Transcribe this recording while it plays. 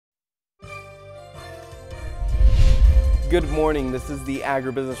Good morning. This is the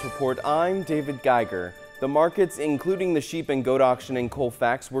Agribusiness Report. I'm David Geiger. The markets, including the sheep and goat auction in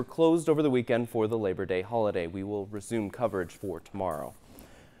Colfax, were closed over the weekend for the Labor Day holiday. We will resume coverage for tomorrow.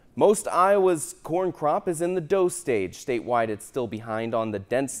 Most Iowa's corn crop is in the dough stage. Statewide, it's still behind on the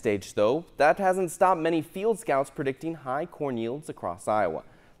dent stage, though. That hasn't stopped many field scouts predicting high corn yields across Iowa.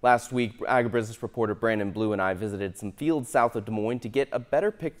 Last week, Agribusiness reporter Brandon Blue and I visited some fields south of Des Moines to get a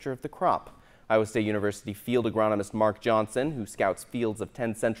better picture of the crop. Iowa State University field agronomist Mark Johnson, who scouts fields of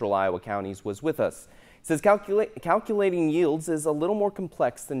 10 central Iowa counties, was with us. He says calculating yields is a little more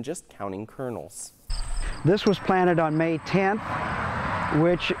complex than just counting kernels. This was planted on May 10th,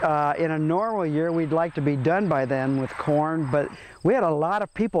 which in a normal year we'd like to be done by then with corn, but we had a lot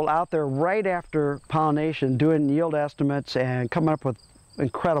of people out there right after pollination doing yield estimates and coming up with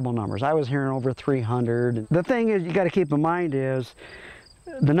incredible numbers. I was hearing over 300. The thing is, you got to keep in mind is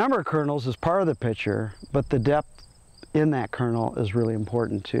the number of kernels is part of the picture, but the depth in that kernel is really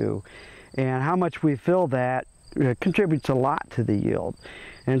important too. And how much we fill that contributes a lot to the yield.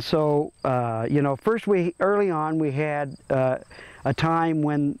 And so, first early on we had a time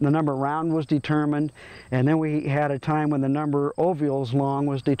when the number round was determined, and then we had a time when the number ovules long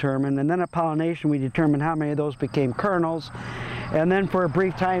was determined, and then at pollination we determined how many of those became kernels. And then for a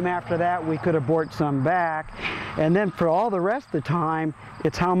brief time after that, we could abort some back. And then for all the rest of the time,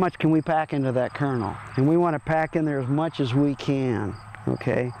 it's how much can we pack into that kernel. And we want to pack in there as much as we can,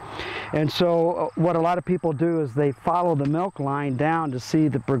 okay? And so what a lot of people do is they follow the milk line down to see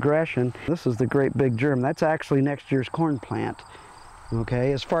the progression. This is the great big germ. That's actually next year's corn plant,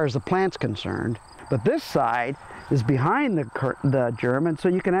 okay, as far as the plant's concerned. But this side is behind the germ, and so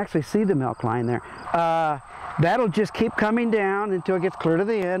you can actually see the milk line there. That'll just keep coming down until it gets clear to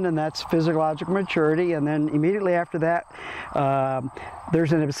the end, and that's physiological maturity. And then immediately after that,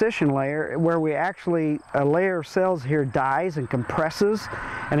 there's an abscission layer where we actually, a layer of cells here dies and compresses,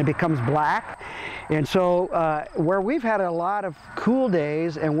 and it becomes black. And so where we've had a lot of cool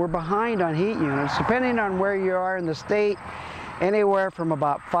days and we're behind on heat units, depending on where you are in the state, anywhere from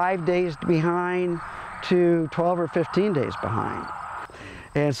about 5 days behind to 12 or 15 days behind.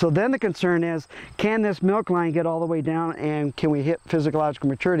 And so then the concern is, can this milk line get all the way down, and can we hit physiological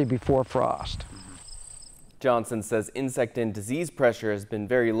maturity before frost? Johnson says insect and disease pressure has been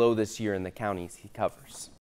very low this year in the counties he covers.